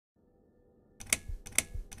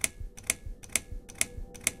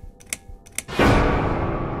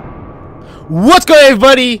What's going on,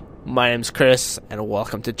 everybody? My name's Chris, and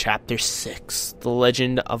welcome to Chapter 6, The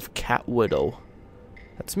Legend of Cat Widow.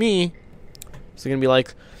 That's me. Is it gonna be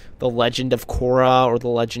like The Legend of Korra, or The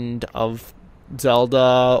Legend of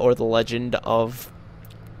Zelda, or The Legend of...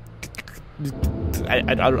 I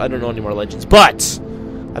don't know any more legends, but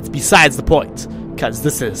that's besides the point, because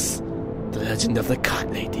this is The Legend of the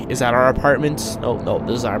Cat Lady. Is that our apartments? No,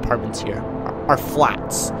 this is our apartments here. Our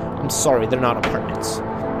flats. I'm sorry, they're not apartments.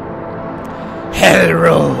 Hell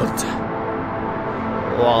Road.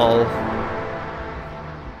 Lol.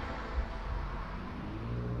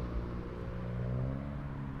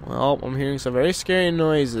 Well, I'm hearing some very scary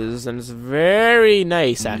noises, and it's very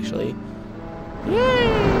nice, actually. Yay!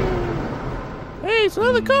 Hey, it's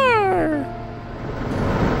another car!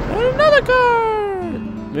 And another car!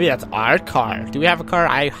 Maybe that's our car. Do we have a car?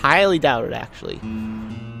 I highly doubt it, actually.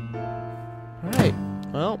 Alright,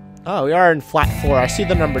 well... Oh, we are in flat 4. I see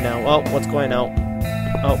the number now. Oh, what's going out?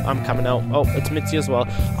 Oh, I'm coming out. Oh, it's Mitzi as well.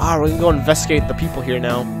 Ah, we're gonna go investigate the people here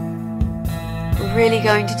now. We're really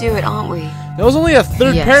going to do it, aren't we? There was only a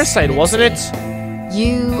third parasite, Mitzi. wasn't it?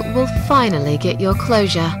 You will finally get your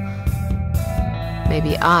closure.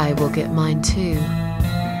 Maybe I will get mine too.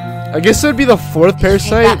 I guess it would be the fourth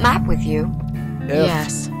parasite. Take that map with you.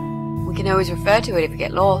 Yes. We can always refer to it if we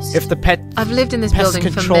get lost. If the pet... I've lived in this Pest building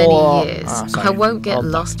control, for many years. sorry. I won't get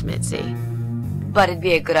lost, Mitzi. But it'd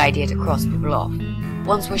be a good idea to cross people off.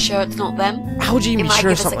 Once we're sure it's not them, How would you it even be might sure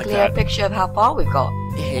give us a something like clear that? picture of how far we've got.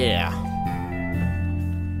 Yeah.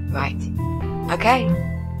 Right. Okay.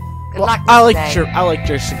 Good Well, luck I today. like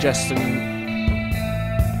your suggestion.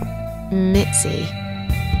 Mitzi.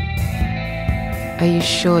 Are you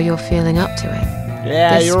sure you're feeling up to it?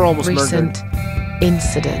 Yeah, This you're almost recent murdered.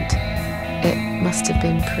 incident. It must have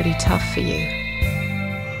been pretty tough for you.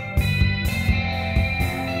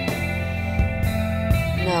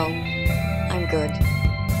 No. I'm good.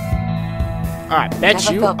 I bet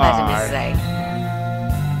Never you felt better, Miss are. Zay.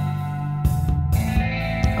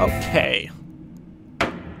 Okay.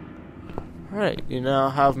 Alright, you now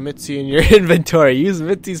have Mitzi in your inventory. Use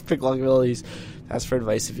Mitzi's picklock abilities. Ask for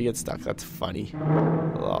advice if you get stuck. That's funny.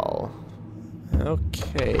 Lol.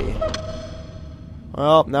 Okay.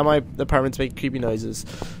 Well, now my apartment's making creepy noises.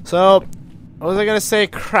 So, what was I gonna say?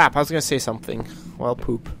 Crap, I was gonna say something. Well,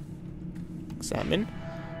 poop. Examine.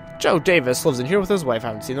 Joe Davis lives in here with his wife. I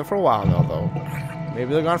haven't seen them for a while now, though.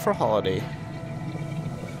 Maybe they're gone for a holiday.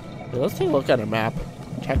 Hey, let's take a look at a map.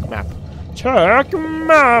 Check map. Check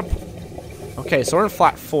map! Okay, so we're in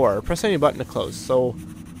flat 4. Press any button to close. So,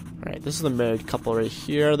 alright, this is the married couple right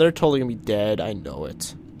here. They're totally gonna be dead. I know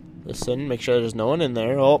it. Listen, make sure there's no one in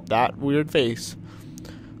there. Oh, that weird face.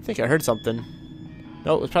 I think I heard something.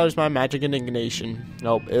 Nope, it was probably just my magic indignation.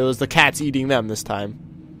 Nope, it was the cats eating them this time.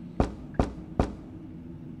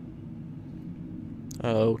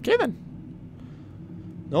 Okay then.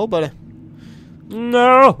 Nobody.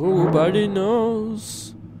 Nobody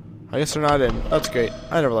knows. I guess they're not in. That's great.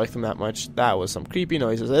 I never liked them that much. That was some creepy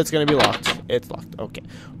noises. It's gonna be locked. It's locked. Okay.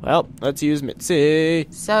 Well, let's use Mitzi.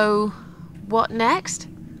 So, what next?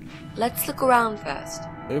 Let's look around first.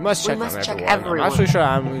 We must check, everyone. I'm actually sure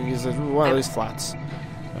I'm gonna use one of these flats.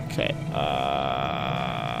 Okay.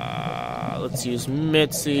 Let's use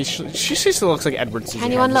Mitzi. She still looks like Edward Scissorhands.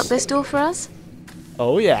 Can you unlock this door for us?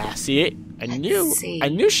 Oh yeah. See it? I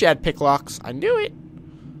knew she had picklocks. I knew it.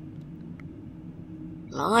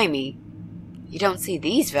 Blimey. You don't see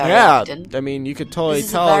these very often. I mean, you could totally This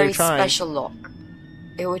is a tell very you're trying. special lock.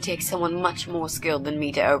 It would take someone much more skilled than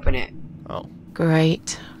me to open it. Oh.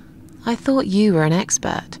 Great. I thought you were an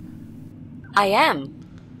expert. I am.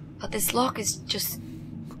 But this lock is just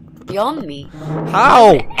beyond me. How?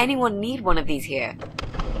 Why would anyone need one of these here?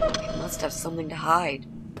 It must have something to hide.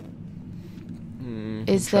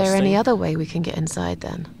 Is there any other way we can get inside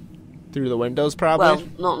then? Through the windows, probably? Well,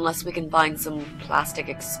 not unless we can find some plastic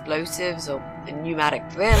explosives or a pneumatic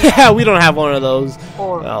drill. Yeah, we don't have one of those.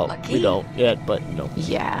 Or Well, a key. we don't yet, but no.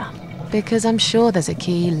 Yeah, because I'm sure there's a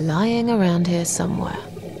key lying around here somewhere.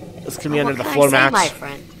 This can be What under the can I floor say, mats. my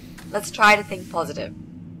friend? Let's try to think positive.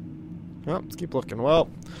 Well, let's keep looking. Well,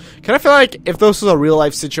 kind of feel like if this was a real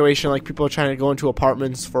life situation, like people are trying to go into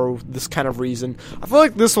apartments for this kind of reason, I feel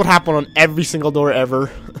like this would happen on every single door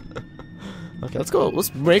ever. Okay, let's go.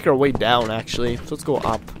 Let's make our way down, actually. So let's go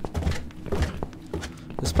up.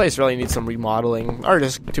 This place really needs some remodeling, or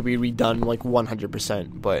just to be redone like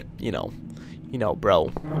 100%. But you know,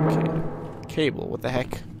 bro. Okay, cable. What the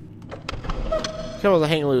heck? Cables are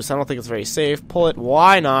hanging loose. I don't think it's very safe. Pull it.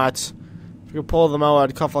 Why not? If you could pull them out,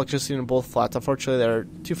 I'd cut off electricity in both flats. Unfortunately, they're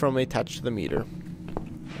too firmly attached to the meter.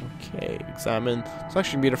 Okay, examine. It's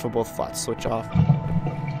actually meter for both flats. Switch off.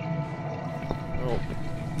 Oh.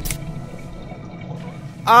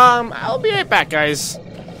 I'll be right back, guys.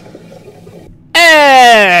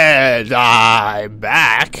 And I'm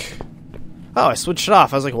back. Oh, I switched it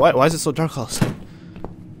off. I was like, what? Why is it so dark all of a sudden?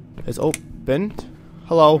 It's opened.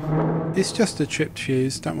 Hello. It's just a tripped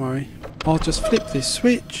fuse, don't worry. I'll just flip this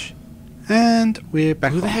switch, and we're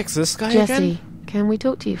back. Who the on. heck's this guy Jesse, again? can we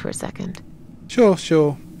talk to you for a second?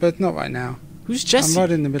 Sure, but not right now. Who's Jesse? I'm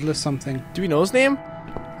right in the middle of something. Do we know his name?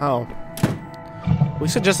 Oh. We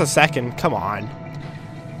said just a second. Come on.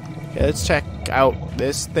 Okay, let's check out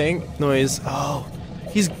this thing. Noise. Oh.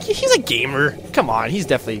 He's a gamer. Come on, he's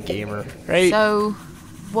definitely a gamer, right? So,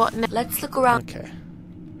 what next? Let's look around. Okay.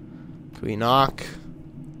 Can we knock?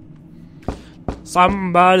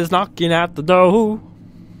 Somebody's knocking at the door.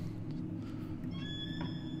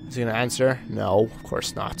 Is he gonna answer? No, of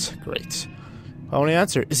course not. Great. I want to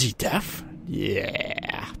answer. Is he deaf?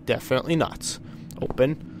 Yeah, definitely not.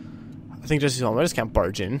 Open. I think Jesse's home. I just can't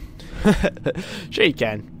barge in. Sure you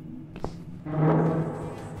can.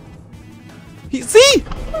 See?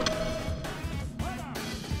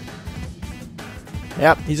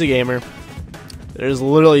 Yep, he's a gamer. There's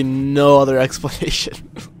literally no other explanation.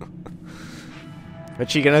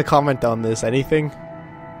 But you gonna comment on this? Anything?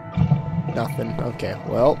 Nothing. Okay,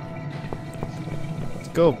 well. Let's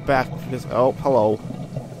go back to this. Oh, hello.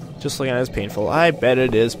 Just looking at it is painful. I bet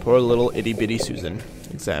it is. Poor little itty bitty Susan.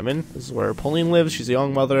 Examine. This is where Pauline lives. She's a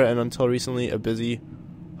young mother and until recently a busy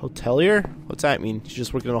hotelier? What's that mean? She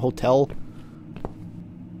just worked in a hotel?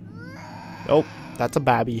 Oh, that's a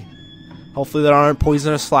babby. Hopefully there aren't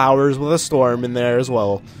poisonous flowers with a storm in there as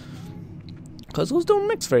well. Because those don't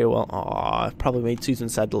mix very well. Aw, it probably made Susan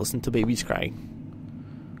sad to listen to babies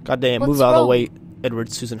crying. Goddamn, move out of the way,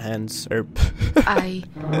 Edward Susan hands. Or I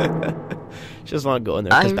just want to go in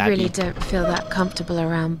there. I really don't feel that comfortable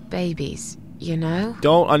around babies, you know?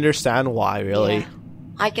 Don't understand why, really. Yeah,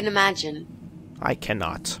 I can imagine. I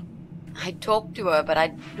cannot. I talked to her, but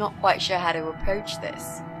I'm not quite sure how to approach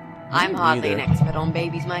this. I'm Me hardly an neither. expert on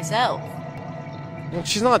babies myself. Well,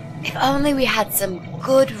 she's not. If only we had some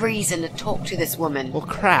good reason to talk to this woman. Well,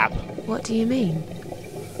 crap. What do you mean?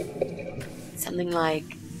 Something like,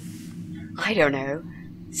 I don't know,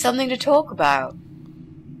 something to talk about.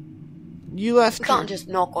 You left. We can't just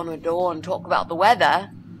knock on her door and talk about the weather.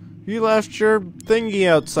 You left your thingy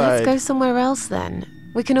outside. Let's go somewhere else then.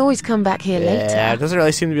 We can always come back here later. Yeah, it doesn't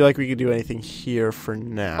really seem to be like we could do anything here for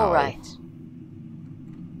now. Alright.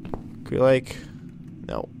 Could we, like...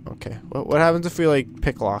 No. Okay. What happens if we, like,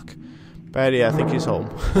 pick lock? Bad idea. I think he's home.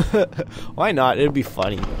 Why not? It'd be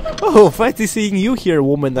funny. Oh, fancy seeing you here,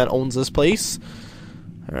 woman that owns this place.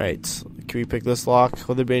 Alright. Can we pick this lock?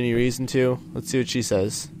 Would there be any reason to? Let's see what she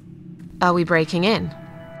says. Are we breaking in?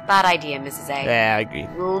 Bad idea, Mrs. A. Yeah, I agree.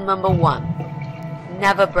 Rule number 1.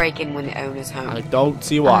 Never break in when the owner's home. I don't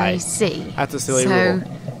see why. I see. That's a silly so, rule.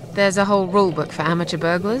 there's a whole rule book for amateur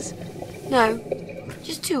burglars? No,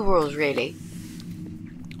 just 2 rules, really.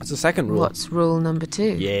 What's the second rule? What's rule number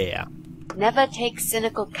 2? Yeah. Never take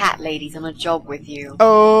cynical cat ladies on a job with you.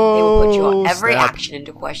 Oh, They will put your every snap. action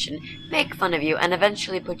into question, make fun of you, and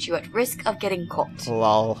eventually put you at risk of getting caught.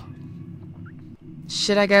 Lol.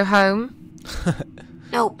 Should I go home?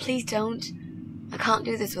 No, please don't. I can't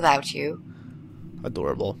do this without you.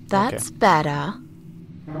 Adorable. That's better.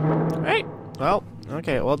 Right. Well,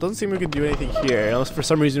 okay. Well, it doesn't seem we could do anything here. Unless for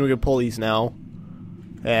some reason we could pull these now.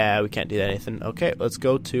 Yeah, we can't do anything. Okay, let's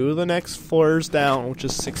go to the next floors down, which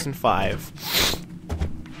is 6 and 5.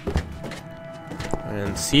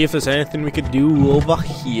 And see if there's anything we could do over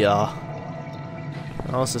here.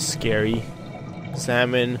 Oh, this is scary.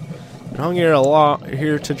 Salmon. Been hung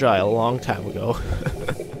here to dry a long time ago.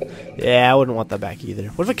 Yeah, I wouldn't want that back either.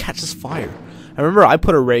 What if it catches fire? I remember I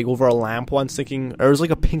put a rag over a lamp once thinking, or it was like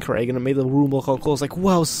a pink rag and it made the room look all cool. I was like,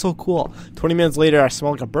 wow, so cool. 20 minutes later, I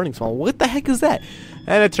smelled like a burning smell. What the heck is that?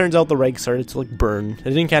 And it turns out the rag started to like burn. It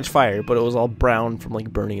didn't catch fire, but it was all brown from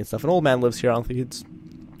like burning and stuff. An old man lives here. I don't think it's...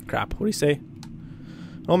 Crap, what do you say?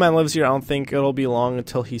 An old man lives here. I don't think it'll be long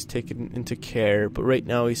until he's taken into care. But right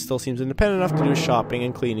now, he still seems independent enough to do his shopping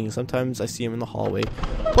and cleaning. Sometimes I see him in the hallway.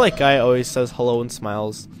 Polite guy, always says hello and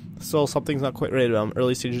smiles. Still, something's not quite right about him.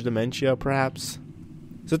 Early stage of dementia, perhaps?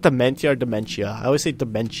 Is it dementia or dementia? I always say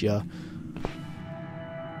dementia.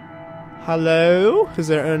 Hello? Is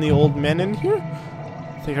there any old men in here?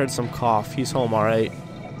 I think I heard some cough. He's home, alright.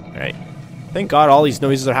 Alright. Thank God all these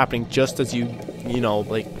noises are happening just as you know,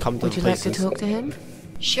 like, come to Would the you like places. to talk to him?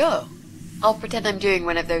 Sure. I'll pretend I'm doing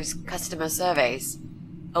one of those customer surveys.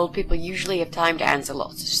 Old people usually have time to answer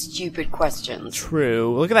lots of stupid questions.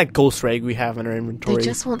 True. Look at that ghost rag we have in our inventory. They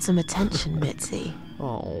just want some attention, Mitzi.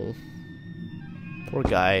 Oh. Poor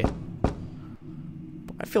guy.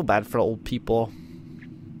 I feel bad for old people.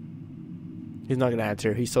 He's not gonna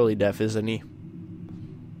answer. He's totally deaf, isn't he?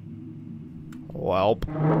 Welp.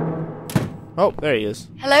 Oh, there he is.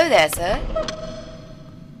 Hello there, sir.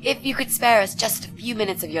 If you could spare us just a few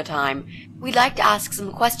minutes of your time, we'd like to ask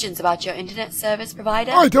some questions about your internet service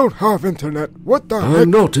provider. I don't have internet. What the heck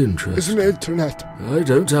I'm not interested. is an internet? I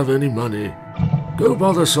don't have any money. Go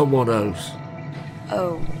bother someone else.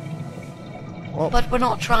 Oh. Well- But we're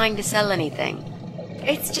not trying to sell anything.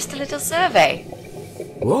 It's just a little survey.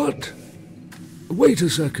 What? Wait a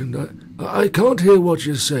second. I can't hear what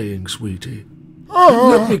you're saying, sweetie.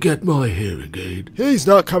 Let me get my hearing aid. He's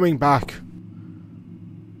not coming back.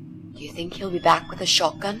 Do you think he'll be back with a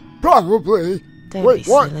shotgun? Probably. Don't Wait,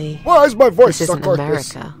 be what? silly. Why is my voice This stuck isn't like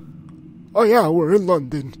this? America. Oh yeah, we're in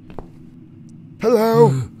London. Hello?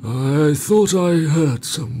 I thought I heard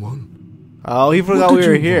someone. Oh, he forgot What we did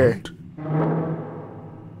were you here. want?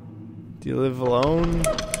 Do you live alone?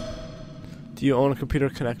 Do you own a computer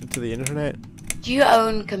connected to the internet? Do you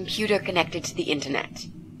own computer connected to the internet?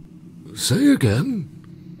 Say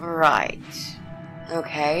again. Right.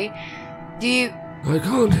 Okay. Do you... I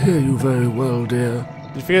can't hear you very well, dear.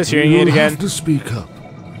 Did you forget his hearing aid You'll again? have to speak up.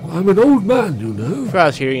 I'm an old man, you know. Forgot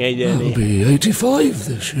his hearing aid, didn't I'll he? be 85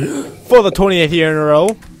 this year. For the 28th year in a row.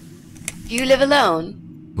 Do you live alone?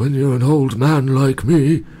 When you're an old man like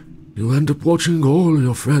me, you end up watching all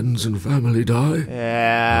your friends and family die.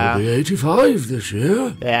 Yeah. I'll be 85 this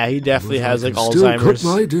year. Yeah, he definitely But has I like can still cook Alzheimer's.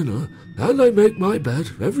 my dinner, and I make my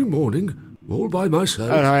bed every morning, all by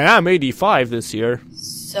myself. And I am 85 this year.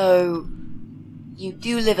 So... you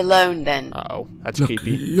do live alone then? Uh-oh, that's Look,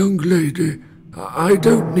 creepy. young lady, I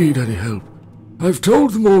don't need any help. I've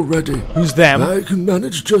told them already. Who's them? I can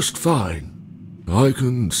manage just fine. I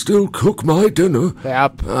can still cook my dinner,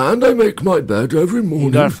 Yep. and I make my bed every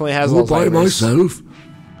morning, definitely has all by Alzheimer's. myself.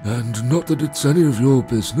 And not that it's any of your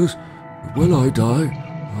business, but when I die,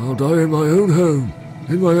 I'll die in my own home,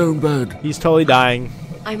 in my own bed. He's totally dying.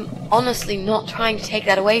 I'm honestly not trying to take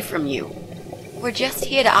that away from you. We're just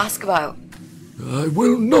here to ask about... I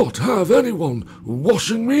will not have anyone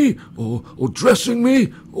washing me, or dressing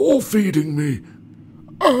me, or feeding me.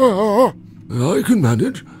 I can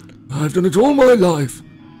manage. I've done it all my life,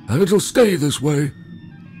 and it'll stay this way.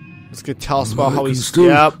 Let's go tell us about I how can he's...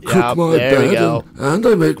 still cook my there we bed, go. and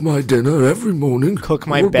I make my dinner every morning. Cook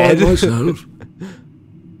my all bed. by myself.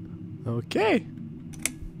 Okay.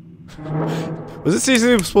 Was it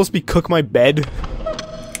seriously supposed to be cook my bed?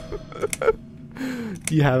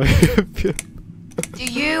 Do you have it? Do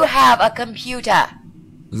you have a computer?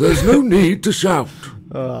 There's no need to shout.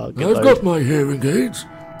 Oh, good I've lord. got my hearing aids.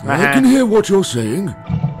 I Uh-huh. can hear what you're saying.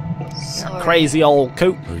 Sorry. Crazy old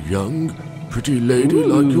coat. A young, pretty lady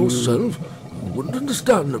like yourself wouldn't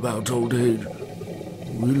understand about old age.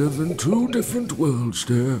 We live in two different worlds,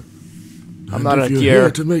 dear. I'm not if a you're dear.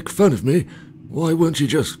 here to make fun of me, why won't you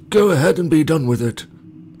just go ahead and be done with it?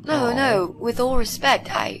 No, with all respect,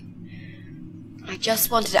 I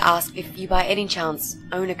just wanted to ask if you by any chance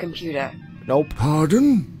own a computer. Nope.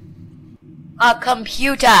 Pardon? A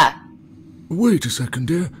computer! Wait a second,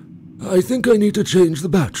 dear. I think I need to change the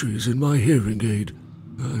batteries in my hearing aid.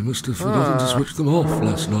 I must have forgotten to switch them off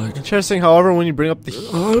last night. Interesting, however, when you bring up the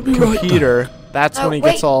I'll be right computer, that's Oh, when he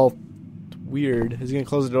gets wait. all weird. Is he gonna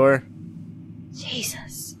close the door?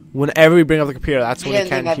 Jesus. Whenever we bring up the computer, that's I when he don't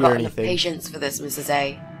think can't I've hear got enough anything. patience for this, Mrs.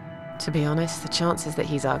 A. To be honest, the chances that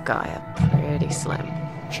he's our guy are pretty slim.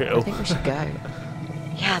 I True. think we should go.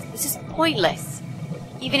 Yeah, this is pointless.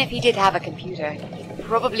 Even if he did have a computer, he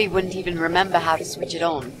probably wouldn't even remember how to switch it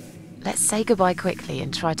on. Let's say goodbye quickly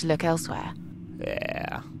and try to look elsewhere.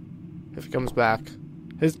 Yeah. If he comes back.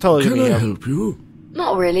 It's totally Can gonna I be him. help you?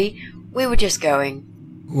 Not really. We were just going.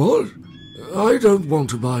 What? I don't want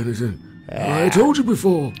to buy anything. I told you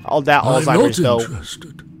before. All that I'm Alzheimer's not though.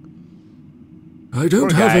 interested. I don't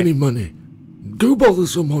Poor have guy. any money. Go bother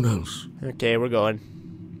someone else. Okay, we're going.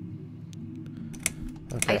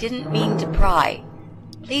 I Okay. didn't mean to pry.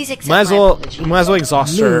 Please accept Might as my well apology.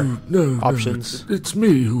 exhaust her No, options. It's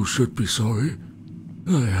me who should be sorry.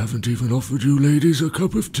 I haven't even offered you ladies a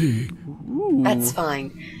cup of tea. That's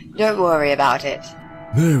fine. Don't worry about it.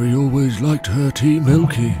 Mary always liked her tea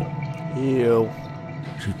milky. Ew.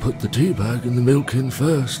 She'd put the tea bag in the milk in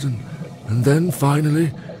first, and then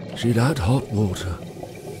finally she'd add hot water.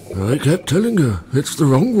 I kept telling her it's the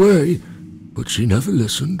wrong way, but she never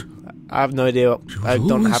listened. I have no idea. She was I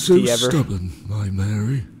don't always have so tea ever. stubborn, my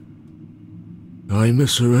Mary. I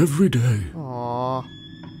miss her every day. Aww.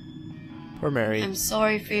 Poor Mary. I'm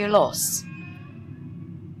sorry for your loss.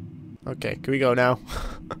 Okay, can we go now?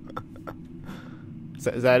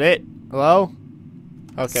 Is that it? Hello?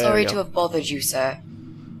 Okay. there Sorry we to go. have bothered you, sir.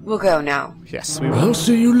 We'll go now. Yes, we I'll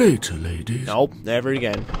see you later, ladies. Nope, never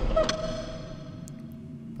again.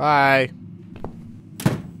 Bye.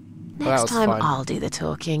 Well, that Next was time fun. I'll do the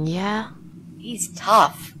talking, yeah? He's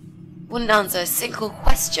tough. Wouldn't answer a single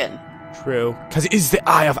question. True. Because it is the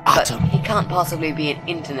Eye of But Atom. he can't possibly be an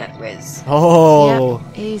internet whiz. Oh.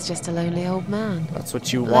 Yep, he's just a lonely old man. That's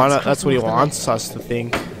what you Let's want. cross That's what he him off the wants us to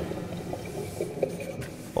think.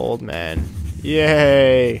 Old man.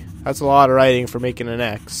 Yay. That's a lot of writing for making an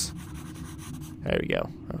X. There we go.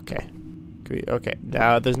 Okay. Okay.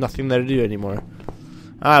 Now there's nothing there to do anymore.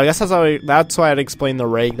 I guess that's why I'd explain the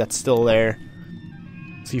rig that's still there.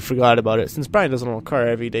 So you forgot about it. Since Brian doesn't own a car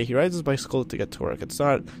every day, he rides his bicycle to get to work. It's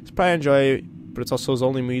probably enjoy, but it's also his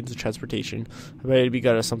only means of transportation. I bet it'd be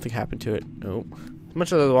good if something happened to it. Nope. As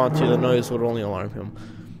much as I want to, the noise would only alarm him.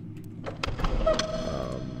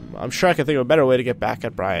 I'm sure I could think of a better way to get back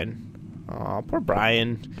at Brian. Aw, poor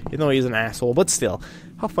Brian. Even though he's an asshole, but still.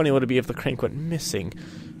 How funny would it be if the crank went missing?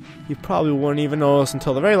 You probably wouldn't even notice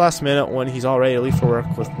until the very last minute when he's all ready to leave for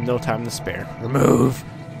work with no time to spare. Remove!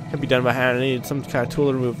 Can't be done by hand. I need some kind of tool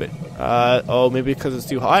to remove it. Oh, maybe because it's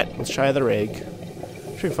too hot? Let's try the rig. I'm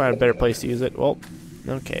sure we can find a better place to use it. Well,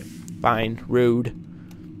 okay. Fine. Rude.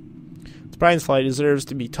 It's Brian's flight. He deserves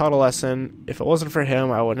to be taught a lesson. If it wasn't for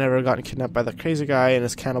him, I would never have gotten kidnapped by the crazy guy and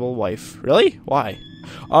his cannibal wife. Really? Why?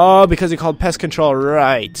 Oh, because he called pest control.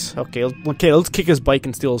 Right. Okay, let's kick his bike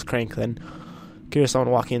and steal his crank then. Curious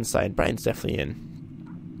someone walking inside. Brian's definitely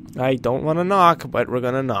in. I don't want to knock, but we're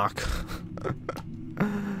gonna knock.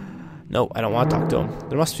 No, I don't want to talk to him.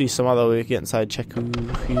 There must be some other way to get inside, check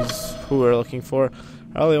who we're looking for.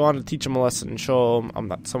 I really want to teach him a lesson and show him I'm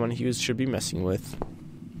not someone he should be messing with.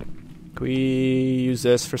 Can we use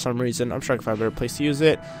this for some reason? I'm sure I can find a better place to use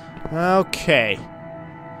it. Okay.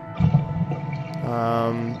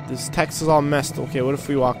 This text is all messed. Okay, what if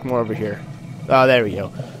we walk more over here? Oh, there we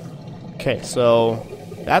go. Okay, so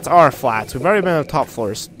that's our flats. We've already been on the top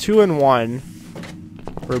floors. 2 and 1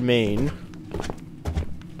 remain.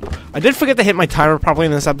 I did forget to hit my timer properly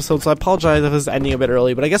in this episode, so I apologize if this is ending a bit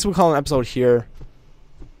early, but I guess we'll call an episode here.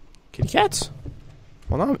 Kitty cats?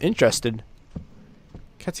 Well, now I'm interested.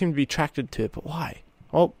 Cats seem to be attracted to it, but why?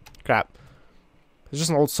 Oh, crap. There's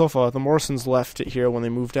just an old sofa. The Morrisons left it here when they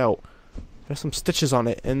moved out. There's some stitches on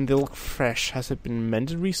it, and they look fresh. Has it been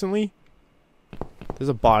mended recently? There's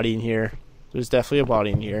a body in here. There's definitely a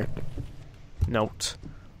body in here. Note.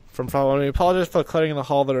 From following, we apologize for the cluttering in the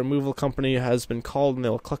hall. The removal company has been called, and they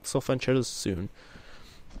will collect the sofa and chairs soon.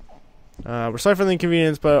 We're sorry for the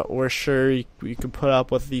inconvenience, but we're sure you can put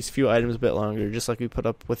up with these few items a bit longer, just like we put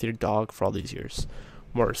up with your dog for all these years.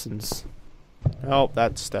 Morrison's. Oh,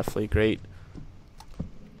 that's definitely great.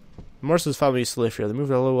 Morrison's family used to live here. They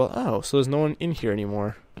moved out a little while. Oh, so there's no one in here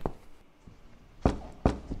anymore.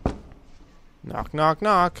 Knock, knock,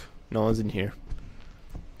 knock. No one's in here.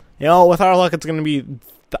 You know, with our luck, it's going to be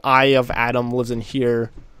the Eye of Adam lives in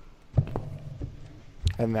here.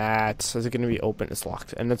 And that is it going to be open? It's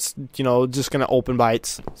locked. And it's, you know, just going to open by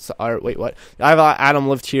its... wait, what? The Eye of Adam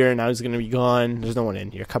lived here, and now he's going to be gone. There's no one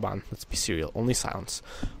in here. Come on. Let's be serial. Only silence.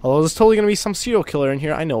 Although there's totally going to be some serial killer in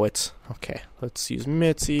here. I know it. Okay. Let's use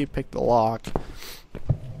Mitzi. Pick the lock.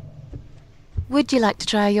 Would you like to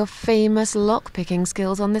try your famous lock-picking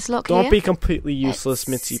skills on this lock Don't here? be completely useless,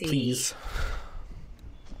 Let's Mitzi, see. please.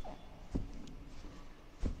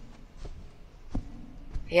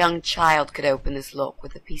 A young child could open this lock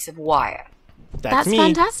with a piece of wire. That's me.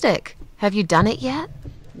 fantastic. Have you done it yet?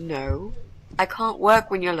 No, I can't work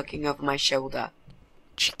when you're looking over my shoulder.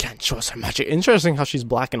 She can't show us her magic. Interesting how she's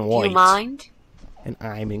black and Do white. you mind? And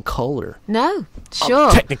I'm in color. No,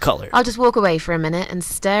 sure. Technicolor. I'll just walk away for a minute and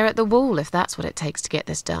stare at the wall if that's what it takes to get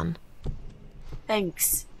this done.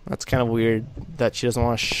 Thanks. That's kind of weird that she doesn't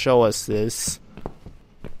want to show us this.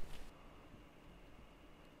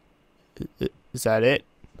 Is that it?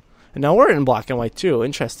 And now we're in black and white too.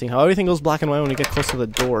 Interesting how everything goes black and white when we get close to the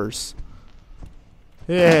doors.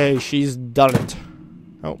 Yay, she's done it.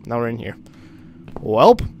 Oh, now we're in here.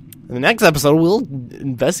 Welp. In the next episode, we'll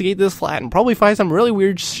investigate this flat and probably find some really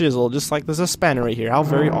weird shizzle, just like there's a spanner right here. How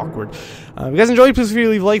very awkward. If you guys enjoyed, please feel free to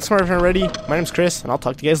leave a like, smart if you're not ready. My name's Chris, and I'll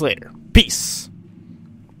talk to you guys later. Peace.